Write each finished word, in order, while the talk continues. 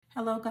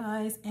Hello,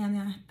 guys,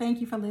 and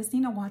thank you for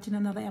listening or watching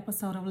another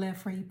episode of Live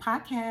Free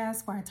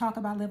Podcast, where I talk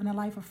about living a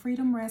life of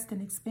freedom, rest,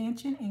 and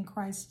expansion in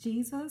Christ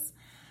Jesus.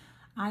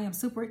 I am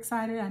super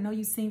excited. I know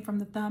you've seen from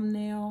the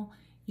thumbnail,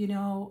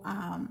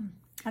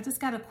 I just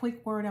got a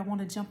quick word. I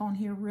want to jump on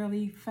here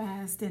really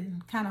fast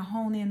and kind of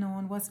hone in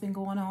on what's been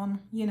going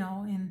on,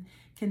 in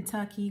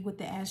Kentucky with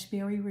the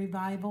Asbury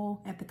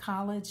Revival at the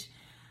college.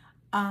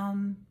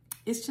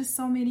 It's just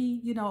so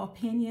many,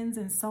 opinions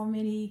and so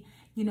many,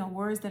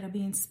 words that are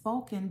being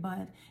spoken.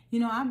 But,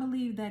 I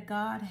believe that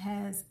God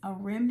has a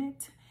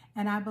remnant.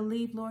 And I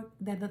believe, Lord,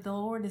 that the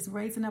Lord is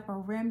raising up a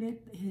remnant,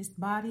 his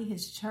body,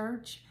 his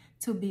church,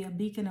 to be a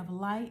beacon of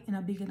light and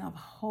a beacon of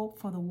hope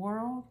for the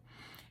world.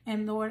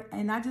 And Lord,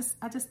 and I just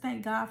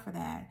thank God for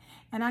that.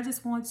 And I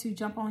just want to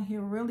jump on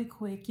here really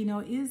quick.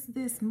 Is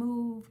this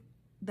move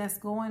that's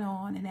going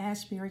on in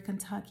Asbury,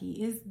 Kentucky,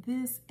 is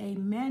this a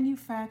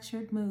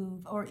manufactured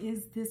move, or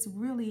is this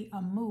really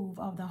a move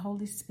of the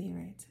Holy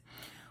Spirit?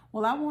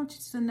 Well, I want you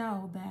to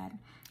know that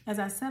as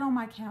I sat on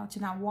my couch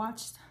and I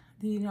watched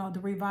the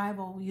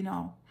revival,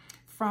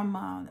 from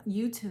on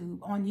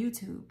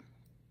YouTube,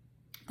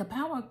 the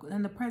power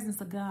and the presence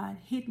of God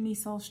hit me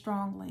so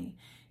strongly.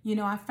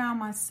 I found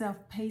myself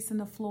pacing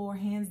the floor,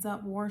 hands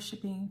up,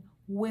 worshiping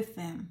with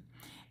them.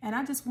 And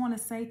I just want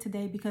to say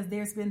today, because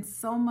there's been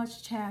so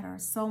much chatter,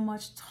 so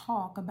much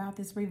talk about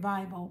this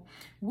revival,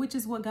 which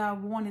is what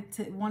God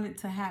wanted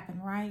to happen,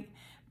 right?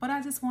 But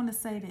I just want to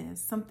say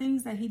this, some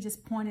things that he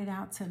just pointed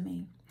out to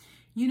me.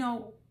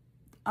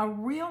 A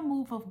real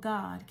move of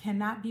God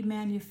cannot be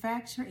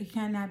manufactured. It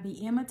cannot be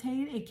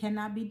imitated. It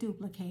cannot be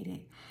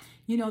duplicated.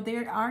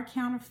 There are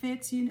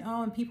counterfeits,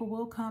 and people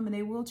will come and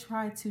they will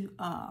try to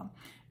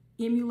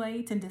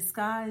emulate and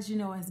disguise,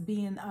 as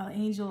being an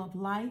angel of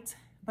light.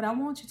 But I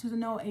want you to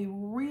know a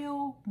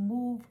real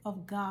move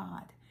of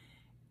God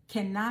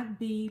cannot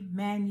be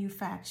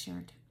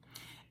manufactured.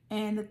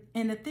 And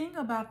the thing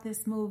about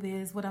this move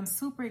is what I'm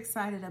super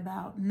excited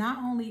about. Not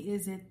only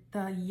is it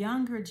the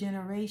younger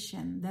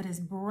generation that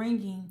is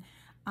bringing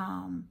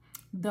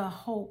the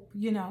hope,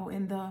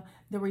 and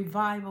the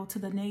revival to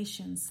the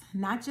nations,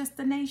 not just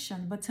the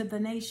nation, but to the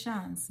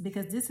nations,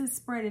 because this is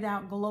spread it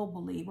out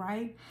globally,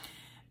 right?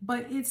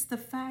 But it's the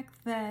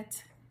fact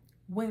that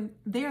when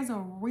there's a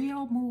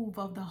real move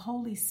of the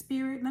Holy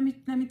Spirit, let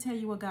me tell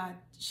you what God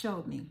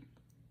showed me.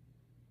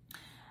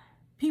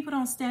 People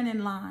don't stand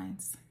in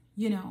lines,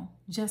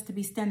 just to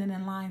be standing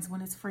in lines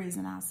when it's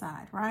freezing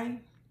outside,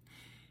 right?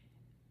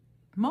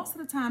 Most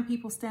of the time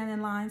people stand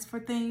in lines for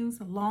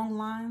things, long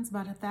lines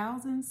by the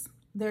thousands.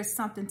 There's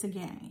something to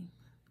gain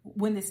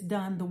when it's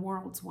done the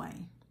world's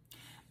way.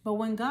 But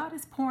when God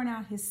is pouring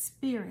out his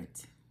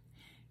Spirit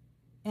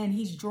and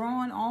he's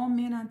drawing all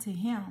men unto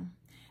him,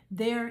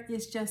 there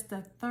is just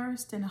a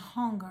thirst and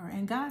hunger.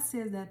 And God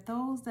says that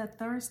those that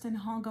thirst and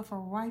hunger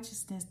for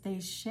righteousness, they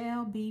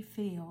shall be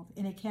filled.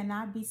 And it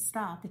cannot be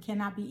stopped. It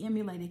cannot be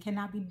emulated. It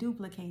cannot be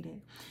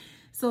duplicated.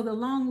 So the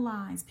long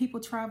lines, people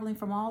traveling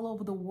from all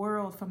over the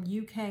world, from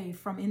UK,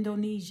 from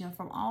Indonesia,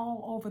 from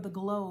all over the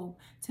globe,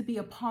 to be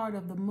a part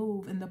of the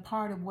move and the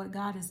part of what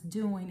God is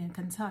doing in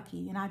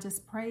Kentucky. And I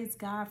just praise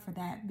God for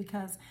that,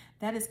 because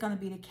that is going to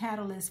be the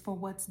catalyst for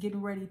what's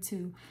getting ready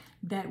to,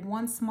 that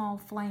one small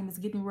flame is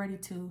getting ready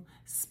to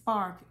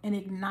spark and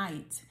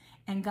ignite.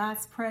 And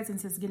God's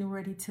presence is getting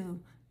ready to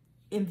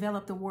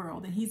envelop the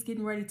world, and he's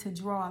getting ready to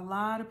draw a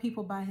lot of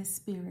people by his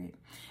Spirit.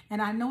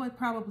 And I know it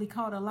probably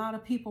caught a lot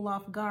of people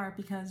off guard,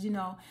 because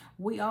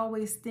we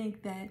always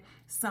think that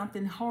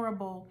something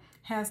horrible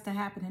has to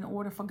happen in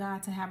order for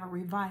God to have a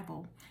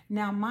revival.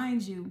 Now,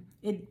 mind you,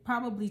 it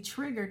probably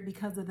triggered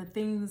because of the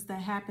things that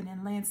happened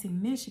in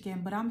Lansing, Michigan,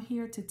 but I'm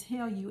here to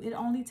tell you it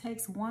only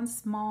takes one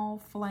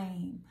small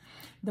flame.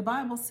 The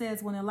Bible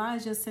says when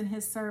Elijah sent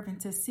his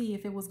servant to see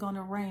if it was going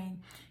to rain,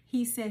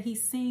 he said he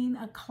seen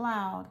a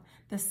cloud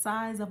the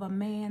size of a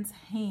man's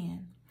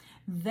hand.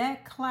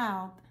 That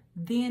cloud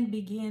then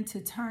began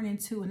to turn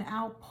into an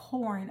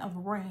outpouring of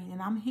rain.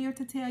 And I'm here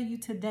to tell you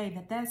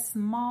today that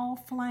small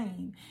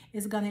flame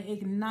is going to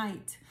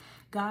ignite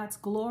God's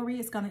glory.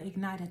 It's going to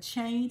ignite a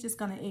change. It's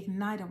going to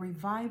ignite a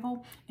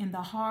revival in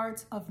the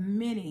hearts of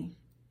many.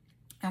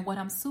 And what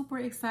I'm super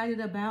excited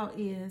about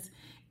is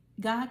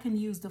God can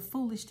use the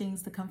foolish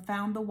things to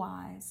confound the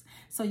wise.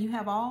 So you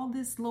have all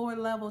this lower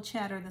level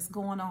chatter that's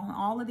going on,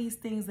 all of these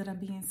things that are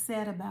being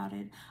said about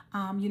it.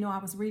 I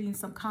was reading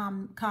some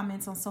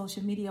comments on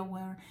social media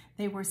where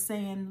they were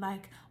saying,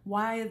 like,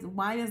 why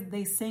is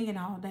they singing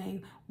all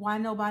day? Why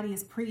nobody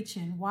is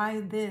preaching?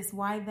 Why this?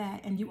 Why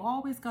that? And you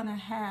always going to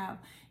have,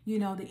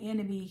 the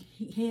enemy.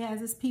 He has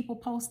his people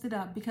posted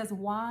up, because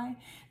why?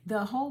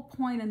 The whole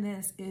point in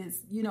this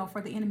is,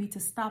 for the enemy to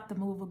stop the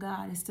move of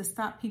God, is to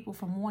stop people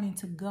from wanting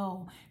to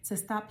go, to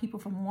stop people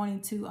from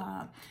wanting to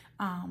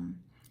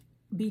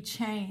be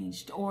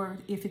changed. Or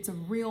if it's a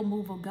real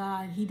move of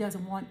God, he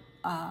doesn't want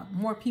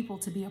more people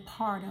to be a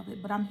part of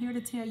it. But I'm here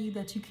to tell you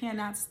that you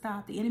cannot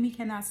stop. The enemy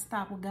cannot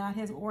stop what God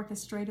has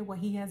orchestrated, what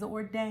he has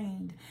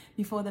ordained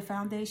before the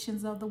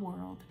foundations of the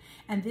world.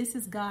 And this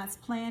is God's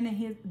plan,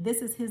 and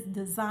this is his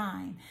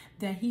design,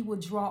 that he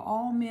would draw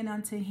all men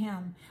unto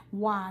him.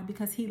 Why?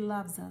 Because he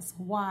loves us.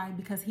 Why?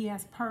 Because he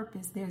has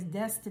purpose. There's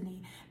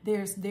destiny.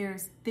 There's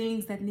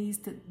things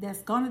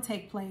that's going to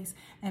take place,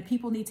 and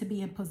people need to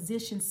be in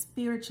position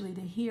spiritually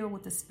to hear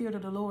what the Spirit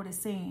of the Lord is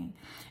saying.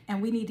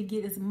 And we need to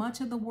get as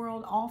much of the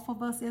world off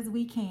of us as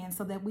we can,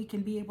 so that we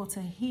can be able to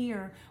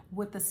hear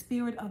what the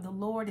Spirit of the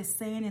Lord is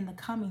saying in the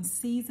coming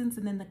seasons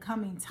and in the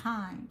coming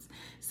times.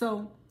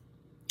 So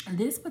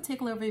this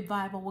particular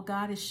revival, what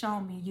God has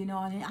shown me,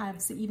 and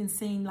I've even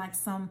seen like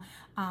some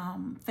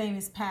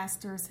famous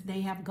pastors,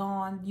 they have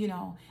gone,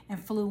 and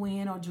flew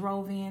in or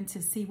drove in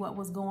to see what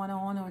was going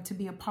on or to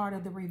be a part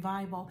of the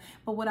revival.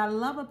 But what I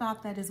love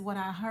about that is what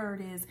I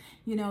heard is,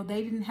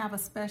 they didn't have a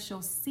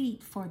special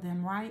seat for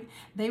them, right?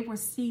 They were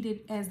seated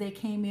as they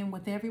came in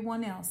with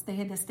everyone else. They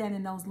had to stand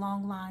in those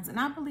long lines. And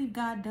I believe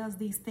God does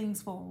these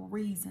things for a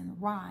reason.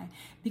 Why?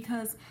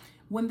 Because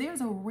when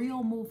there's a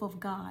real move of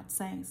God,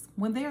 saints,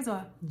 when there's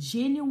a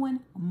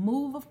genuine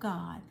move of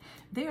God,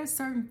 there are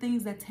certain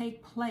things that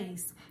take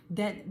place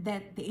that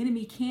the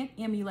enemy can't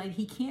emulate.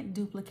 He can't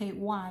duplicate.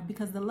 Why?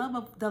 Because the love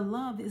of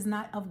God is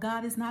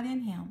not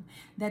in him.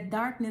 That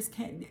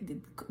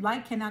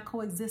light cannot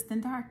coexist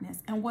in darkness.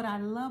 And what I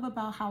love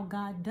about how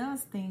God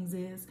does things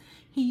is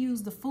he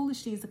used the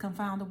foolish things to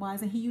confound the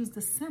wise, and he used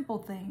the simple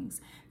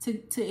things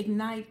to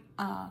ignite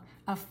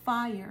a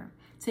fire,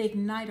 to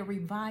ignite a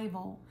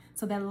revival,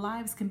 so that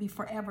lives can be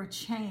forever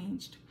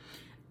changed.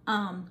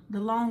 The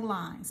long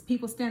lines,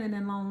 people standing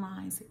in long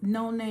lines,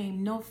 no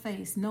name, no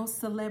face, no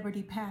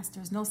celebrity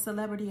pastors, no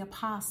celebrity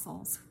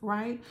apostles,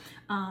 right?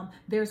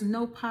 There's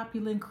no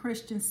popular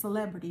Christian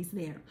celebrities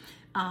there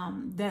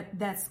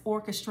that's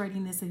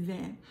orchestrating this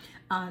event.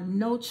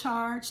 No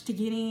charge to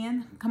get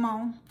in. Come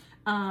on.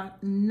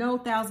 No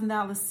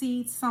 $1,000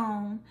 seed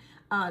sown.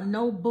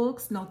 No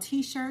books, no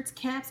t-shirts,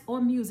 caps,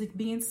 or music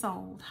being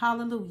sold.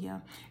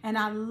 Hallelujah. And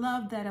I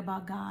love that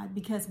about God,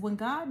 because when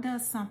God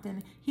does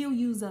something, he'll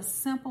use a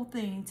simple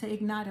thing to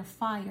ignite a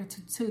fire,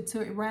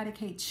 to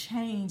eradicate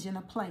change in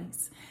a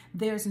place.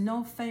 There's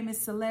no famous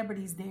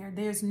celebrities there.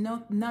 There's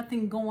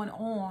nothing going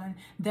on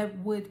that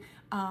would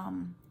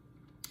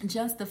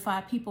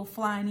justify people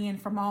flying in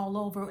from all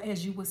over,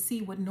 as you would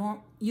see with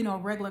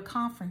regular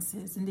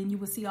conferences. And then you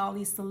would see all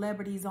these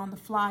celebrities on the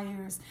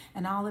flyers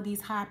and all of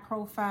these high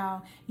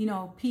profile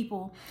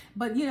people.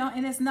 But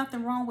and there's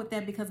nothing wrong with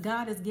that, because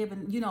God has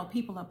given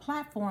people a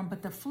platform.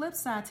 But the flip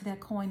side to that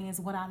coin is,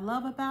 what I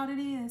love about it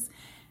is,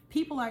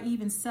 people are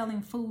even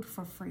selling food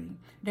for free.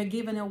 They're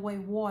giving away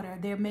water.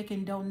 They're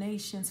making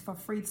donations for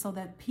free so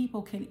that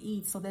people can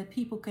eat, so that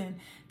people can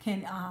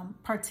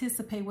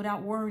participate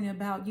without worrying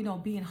about,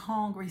 being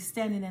hungry,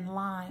 standing in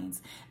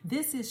lines.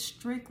 This is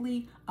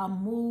strictly a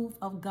move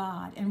of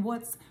God. And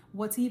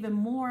what's even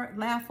more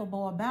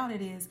laughable about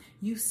it is,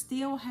 you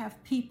still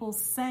have people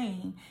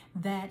saying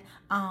that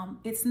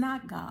it's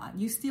not God.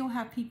 You still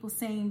have people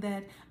saying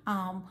that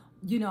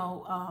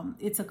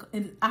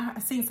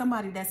I've seen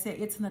somebody that said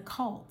it's an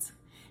occult,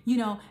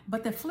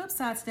 but the flip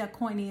side to that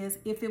coin is,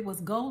 if it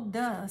was gold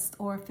dust,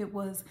 or if it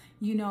was,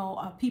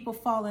 people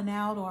falling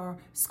out or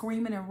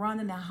screaming and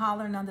running and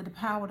hollering under the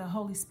power of the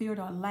Holy Spirit,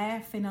 or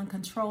laughing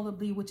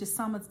uncontrollably, which is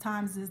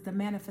sometimes is the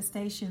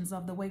manifestations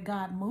of the way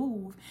God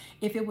moved.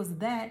 If it was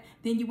that,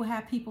 then you would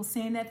have people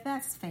saying that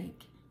that's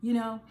fake.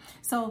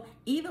 So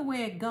either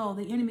way it go,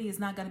 the enemy is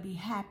not going to be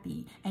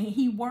happy. And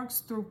he works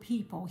through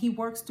people. He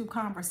works through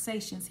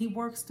conversations. He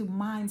works through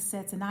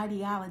mindsets and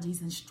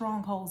ideologies and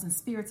strongholds and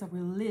spirits of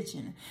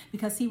religion.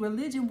 Because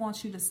religion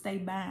wants you to stay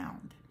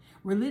bound.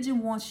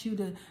 Religion wants you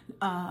to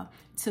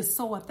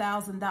sow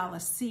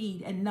 $1,000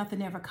 seed and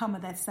nothing ever come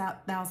of that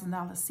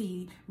 $1,000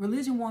 seed.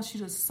 Religion wants you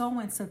to sow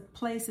into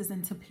places,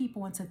 into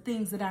people, into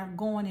things that aren't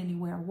going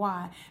anywhere.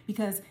 Why?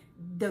 Because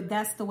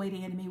that's the way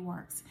the enemy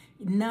works.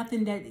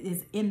 Nothing that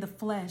is in the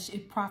flesh,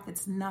 it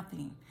profits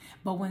nothing.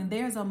 But when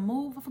there's a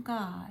move of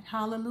God,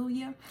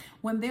 hallelujah,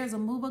 when there's a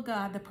move of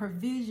God, the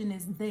provision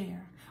is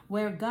there.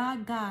 Where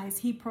God guides,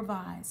 he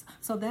provides.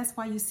 So that's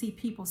why you see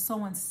people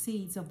sowing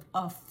seeds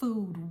of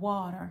food,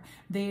 water.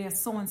 They're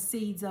sowing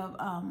seeds of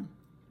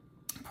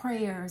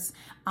prayers,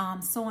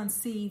 sowing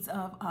seeds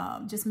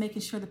of just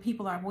making sure the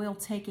people are well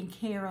taken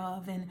care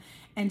of,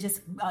 and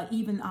just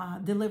even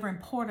delivering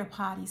porta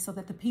potties so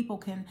that the people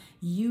can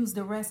use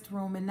the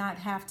restroom and not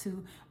have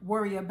to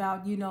worry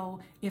about,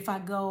 if I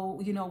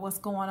go, what's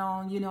going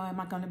on, am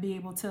I going to be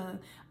able to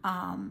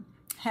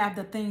have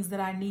the things that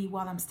I need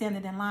while I'm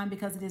standing in line,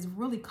 because it is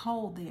really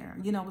cold there.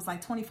 It was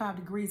like 25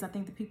 degrees. I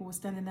think the people were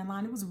standing in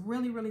line. It was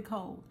really, really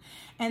cold.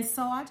 And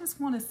so I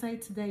just want to say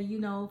today,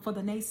 for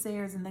the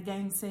naysayers and the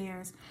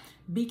gainsayers,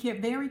 be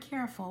very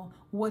careful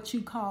what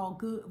you call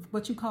good,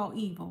 what you call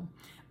evil.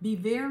 Be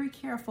very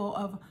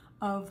careful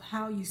of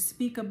how you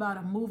speak about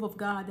a move of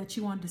God that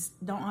you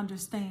don't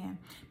understand.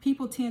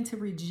 People tend to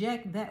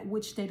reject that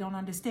which they don't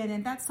understand,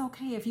 and that's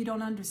okay if you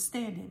don't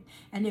understand it.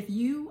 And if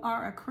you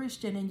are a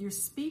Christian and you're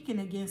speaking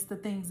against the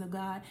things of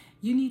God,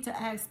 you need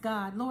to ask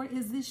God, Lord,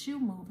 is this you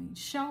moving?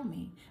 Show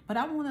me. But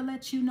I want to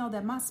let you know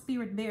that my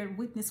spirit bear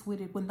witness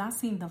with it when I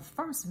seen the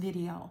first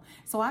video.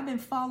 So I've been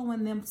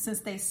following them since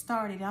they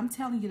started. I'm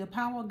telling you, the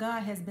power of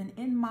God has been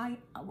in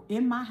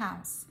my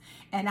house,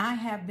 and I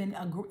have been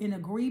in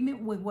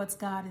agreement with what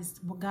God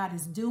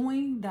is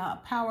doing. The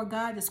power of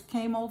God just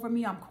came over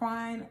me. I'm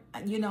crying,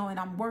 and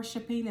I'm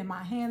worshiping, and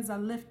my hands are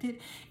lifted.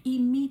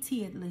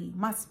 Immediately,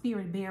 my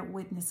spirit bear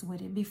witness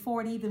with it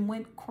before it even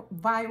went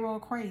viral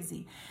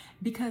crazy.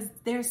 Because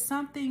there's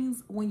some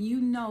things when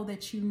you know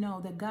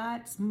that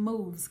God's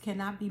moves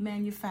cannot be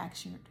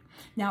manufactured.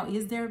 Now,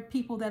 is there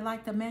people that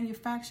like to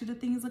manufacture the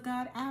things of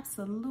God?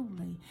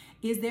 Absolutely.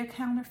 Is there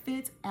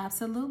counterfeits?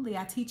 Absolutely.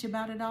 I teach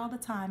about it all the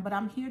time, but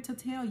I'm here to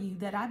tell you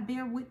that I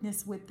bear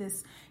witness with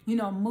this,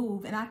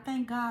 move, and I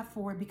thank God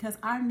for it, because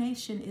our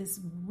nation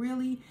is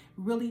really,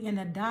 really in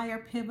a dire,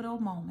 pivotal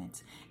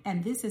moment.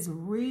 And this is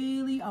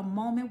really a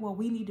moment where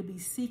we need to be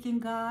seeking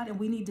God, and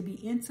we need to be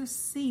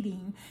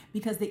interceding,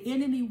 because the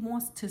enemy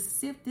wants to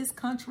sift this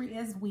country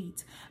as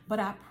wheat. But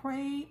I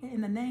pray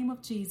in the name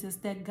of Jesus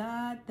that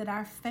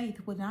our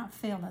faith would not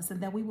fail us, and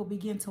that we will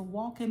begin to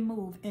walk and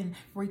move and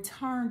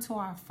return to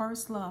our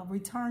first love,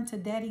 return to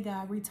Daddy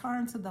God,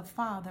 return to the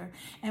Father.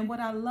 And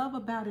what I love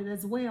about it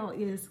as well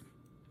is,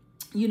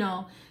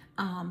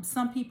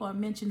 some people have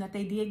mentioned that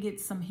they did get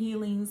some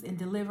healings and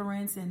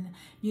deliverance, and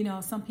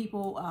some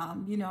people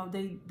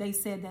they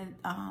said that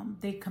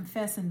they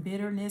confess in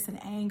bitterness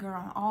and anger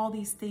on all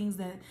these things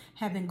that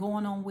have been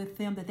going on with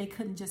them, that they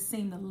couldn't just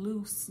seem to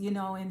loose,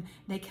 and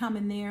they come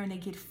in there and they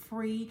get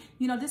free.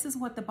 This is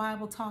what the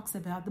Bible talks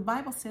about. The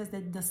Bible says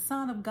that the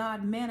Son of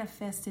God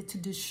manifested to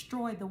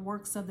destroy the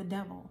works of the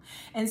devil.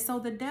 And so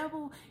the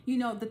devil,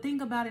 the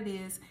thing about it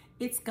is,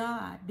 it's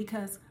God,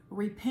 because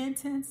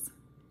repentance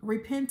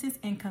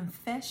and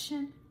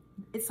confession,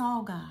 it's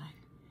all God.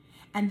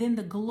 And then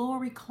the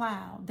glory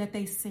cloud that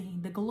they sing,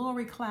 the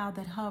glory cloud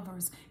that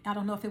hovers. I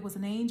don't know if it was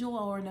an angel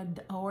or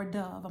a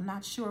dove. I'm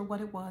not sure what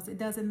it was. It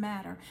doesn't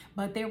matter.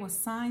 But there were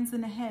signs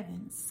in the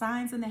heavens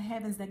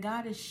that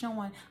God is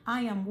showing,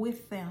 I am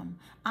with them.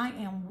 I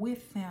am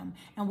with them.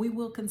 And we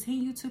will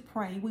continue to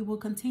pray. We will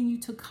continue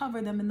to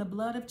cover them in the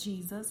blood of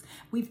Jesus.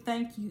 We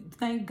thank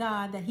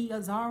God that He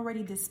has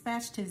already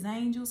dispatched His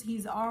angels.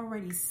 He's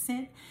already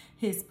sent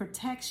His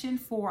protection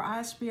for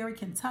Asbury,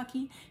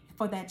 Kentucky,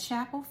 for that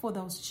chapel, for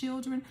those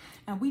children.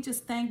 And we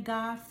just thank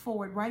God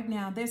for it right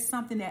now. There's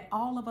something that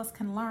all of us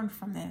can learn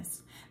from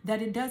this,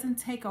 that it doesn't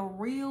take a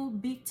real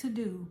big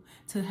to-do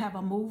to have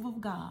a move of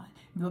God.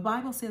 The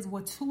Bible says,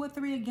 where 2 or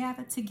 3 are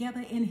gathered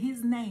together in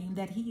His name,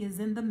 that He is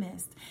in the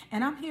midst.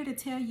 And I'm here to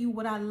tell you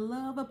what I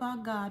love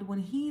about God. When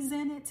He's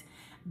in it,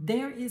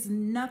 there is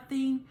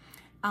nothing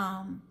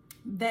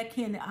that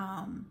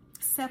can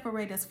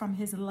separate us from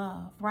His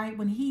love, right?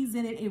 When He's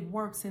in it, it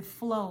works, it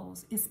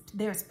flows.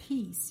 There's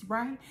peace,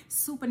 right?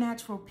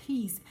 Supernatural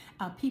peace.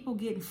 People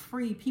getting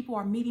free. People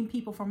are meeting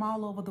people from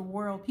all over the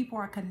world. People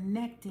are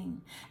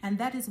connecting. And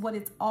that is what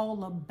it's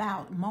all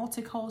about.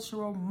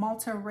 Multicultural,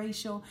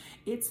 multiracial.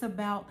 It's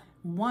about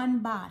one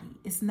body.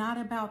 It's not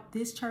about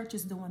this church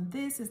is doing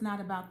this. It's not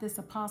about this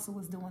apostle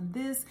is doing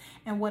this.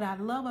 And what I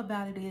love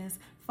about it is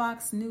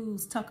Fox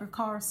News, Tucker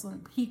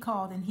Carlson, he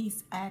called and he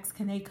asked,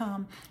 can they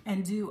come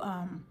and do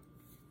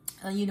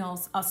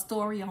a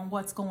story on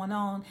what's going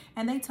on,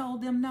 and they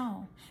told them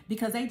no,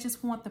 because they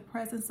just want the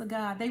presence of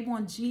God. They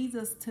want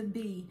Jesus to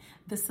be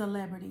the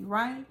celebrity,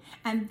 right?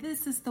 And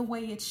this is the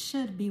way it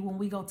should be when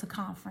we go to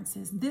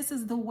conferences. This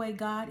is the way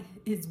God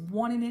is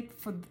wanting it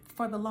for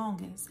the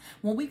longest.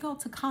 When we go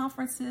to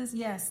conferences,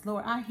 yes,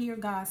 Lord, I hear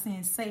God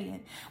saying, say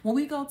it. When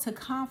we go to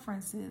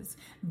conferences,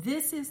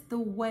 this is the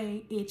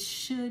way it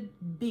should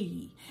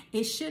be.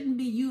 It shouldn't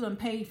be you done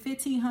paid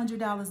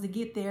 $1,500 to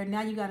get there.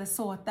 Now you got to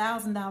sow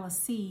 $1,000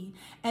 seed.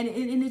 And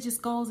it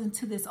just goes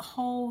into this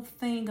whole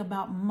thing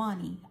about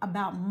money.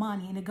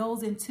 And it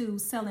goes into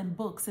selling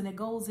books, and it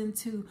goes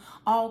into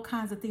all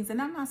kinds of things.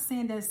 And I'm not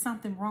saying there's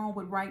something wrong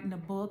with writing a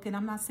book, and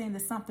I'm not saying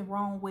there's something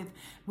wrong with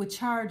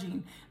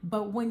charging.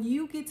 But when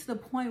you get to the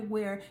point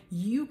where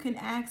you can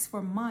ask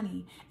for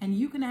money and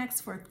you can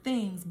ask for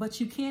things, but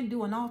you can't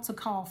do an altar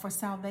call for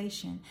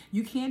salvation.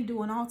 You can't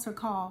do an altar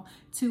call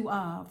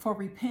for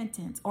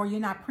repentance, or you're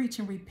not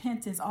preaching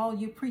repentance. All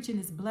you're preaching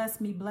is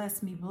bless me,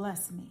 bless me,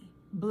 bless me,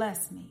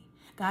 bless me.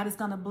 God is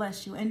going to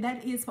bless you. And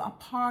that is a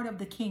part of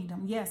the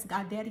kingdom. Yes,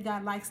 Daddy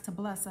God likes to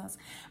bless us.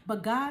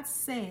 But God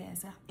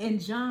says in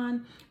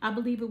John, I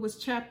believe it was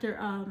chapter,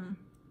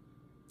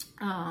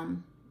 what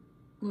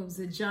was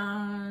it,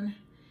 John?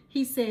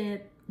 He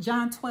said,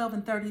 John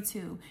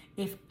 12:32,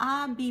 if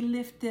I be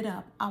lifted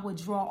up, I will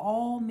draw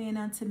all men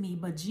unto me.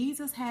 But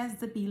Jesus has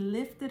to be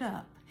lifted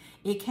up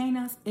It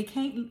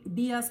can't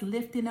be us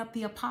lifting up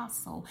the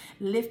apostle,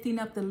 lifting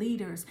up the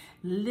leaders,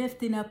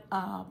 lifting up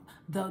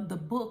the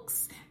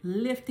books,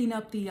 lifting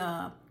up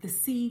the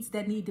seeds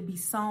that need to be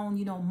sown.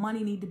 You know,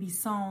 money need to be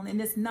sown, and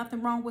there's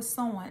nothing wrong with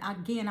sowing.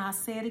 Again, I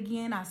said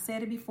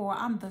it before.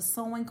 I'm the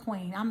sowing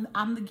queen.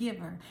 I'm the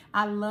giver.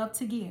 I love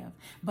to give,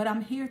 but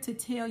I'm here to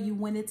tell you,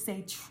 when it's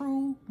a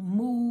true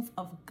move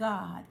of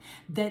God,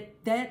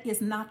 that is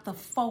not the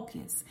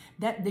focus.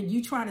 That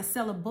you trying to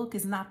sell a book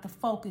is not the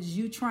focus.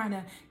 You trying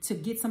to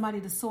get somebody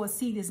to sow a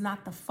seed is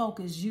not the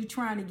focus. You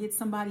trying to get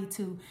somebody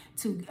to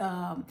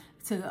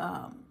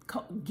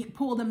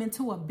pull them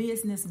into a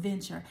business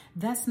venture.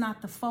 That's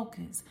not the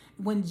focus.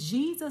 When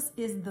Jesus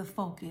is the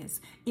focus,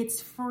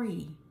 it's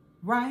free,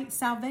 right?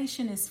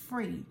 Salvation is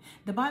free.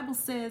 The Bible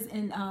says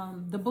in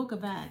the book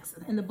of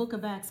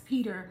Acts,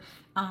 Peter,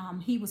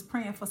 he was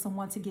praying for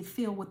someone to get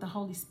filled with the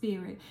Holy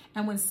Spirit.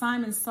 And when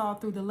Simon saw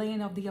through the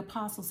laying of the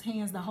apostles'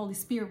 hands the Holy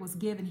Spirit was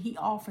given, he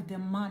offered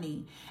them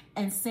money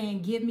and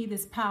saying, give me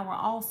this power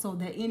also,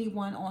 that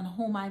anyone on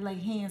whom I lay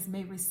hands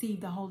may receive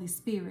the Holy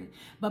Spirit.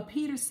 But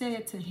Peter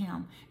said to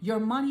him, your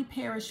money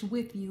perish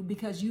with you,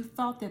 because you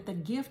thought that the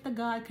gift of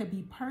God could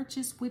be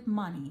purchased with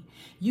money.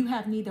 You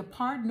have neither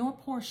part nor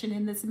portion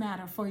in this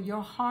matter, for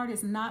your heart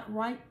is not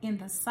right in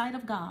the sight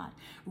of God.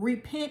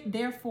 Repent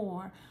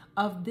therefore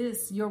of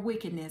this your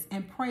wickedness,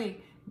 and pray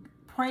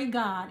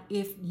God,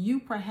 if you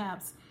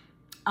perhaps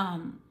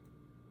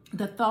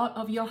the thought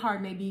of your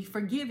heart may be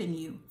forgiven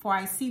you. For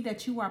I see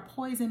that you are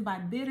poisoned by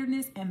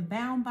bitterness and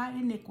bound by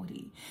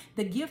iniquity.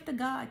 The gift of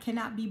God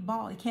cannot be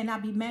bought. It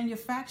cannot be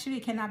manufactured.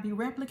 It cannot be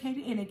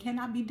replicated, and it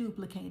cannot be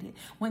duplicated.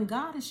 When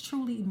God is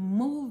truly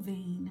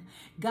moving,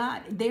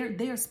 God,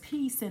 there's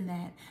peace in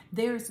that.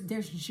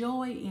 There's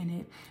joy in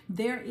it.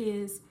 There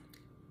is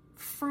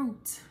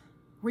fruit,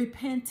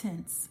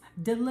 repentance,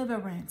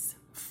 deliverance,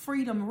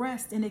 freedom,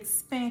 rest, and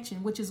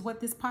expansion, which is what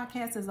this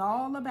podcast is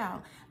all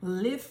about.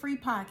 Live Free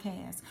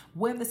Podcast.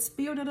 Where the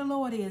Spirit of the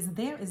Lord is,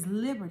 there is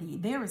liberty,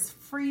 there is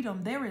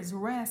freedom, there is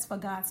rest for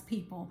God's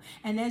people.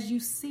 And as you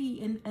see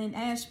in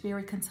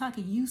Asbury,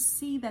 Kentucky, you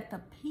see that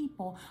the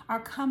people are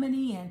coming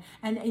in.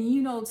 And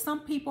you know,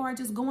 some people are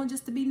just going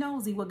just to be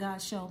nosy, what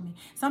God showed me.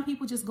 Some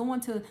people just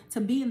going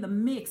to be in the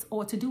mix,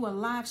 or to do a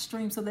live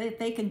stream so that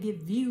they can get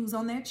views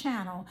on their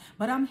channel.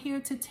 But I'm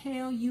here to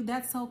tell you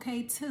that's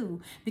okay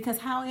too, because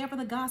however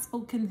the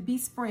gospel can be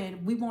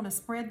spread, we want to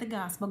spread the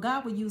gospel.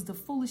 God will use the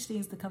foolish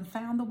things to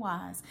confound the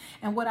wise.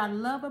 And what I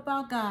love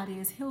about God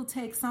is he'll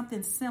take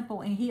something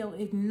simple and he'll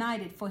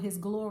ignite it for his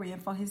glory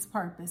and for his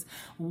purpose.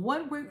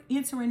 What we're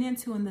entering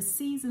into in the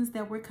seasons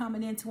that we're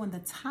coming into and the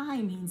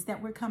timings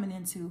that we're coming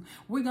into,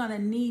 we're going to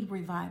need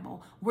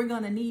revival. We're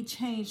going to need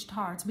changed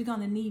hearts. We're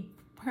going to need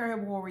prayer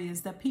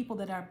warriors, the people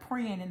that are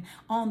praying and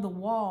on the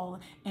wall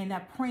and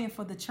are praying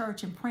for the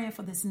church and praying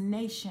for this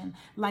nation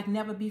like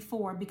never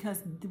before,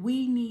 because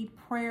we need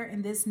prayer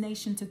in this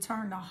nation to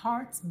turn the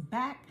hearts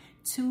back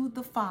to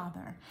the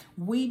Father.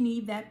 We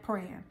need that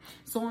prayer.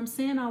 So I'm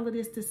saying all of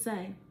this to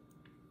say,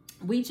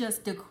 we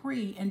just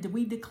decree and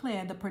we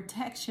declare the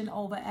protection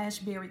over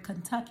Asbury,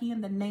 Kentucky, in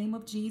the name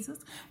of Jesus.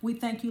 We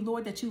thank you,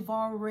 Lord, that you've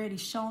already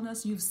shown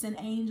us. You've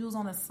sent angels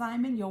on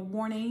assignment, your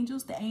warring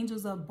angels, the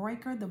angels of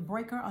the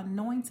breaker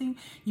anointing.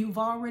 You've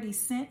already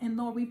sent. And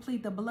Lord, we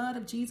plead the blood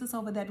of Jesus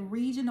over that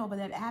region, over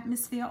that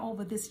atmosphere,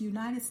 over this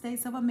United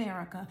States of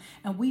America.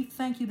 And we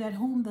thank you that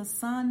whom the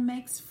Son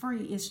makes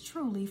free is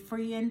truly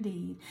free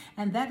indeed.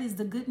 And that is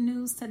the good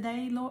news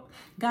today, Lord,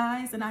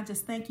 guys. And I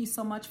just thank you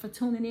so much for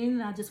tuning in.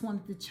 And I just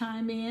wanted to chime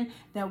in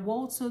that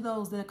woe to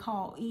those that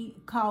call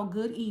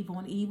good evil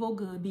and evil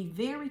good. Be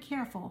very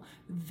careful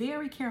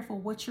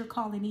what you're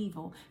calling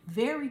evil.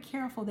 Very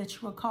careful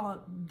that you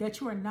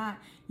are not,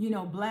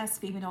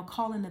 blaspheming or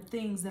calling the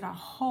things that are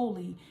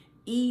holy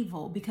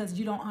evil because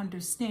you don't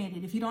understand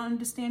it. If you don't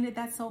understand it,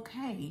 that's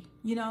okay.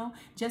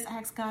 Just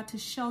ask God to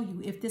show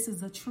you if this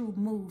is a true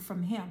move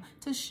from him,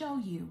 to show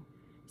you,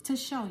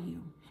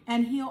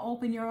 and he'll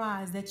open your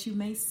eyes that you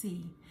may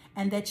see,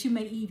 and that you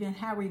may even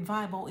have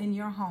revival in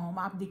your home.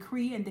 I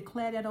decree and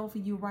declare that over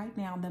you right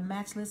now in the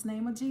matchless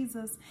name of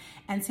Jesus.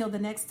 Until the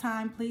next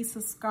time, please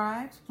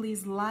subscribe,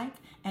 please like,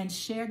 and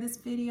share this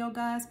video,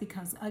 guys,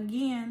 because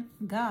again,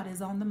 God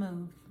is on the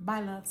move. Bye,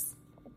 loves.